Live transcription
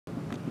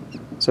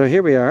So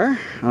here we are,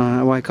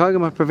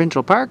 Whycocomagh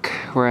Provincial Park.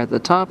 We're at the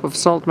top of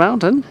Salt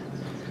Mountain,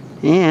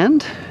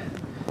 and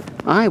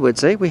I would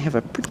say we have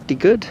a pretty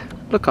good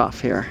look-off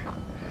here.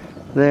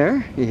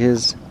 There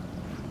is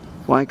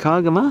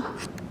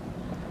Whycocomagh,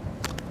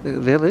 the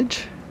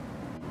village,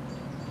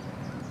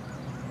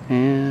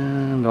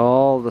 and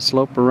all the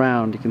slope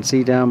around. You can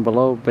see down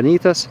below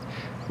beneath us.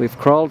 We've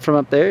crawled from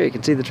up there. You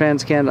can see the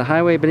Trans-Canada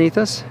Highway beneath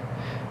us,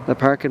 the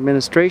Park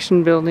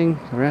Administration Building,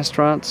 the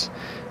restaurants,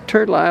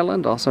 Turtle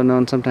Island, also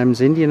known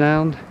sometimes Indian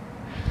Island,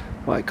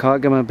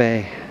 Whycocomagh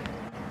Bay.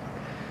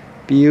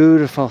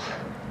 Beautiful.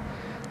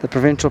 The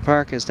provincial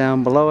park is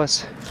down below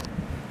us.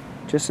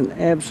 Just an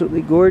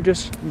absolutely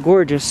gorgeous,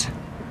 gorgeous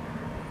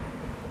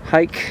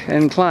hike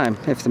and climb,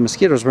 if the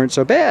mosquitoes weren't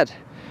so bad.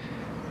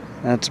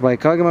 That's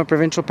Whycocomagh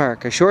Provincial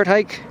Park. A short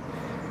hike,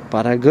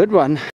 but a good one.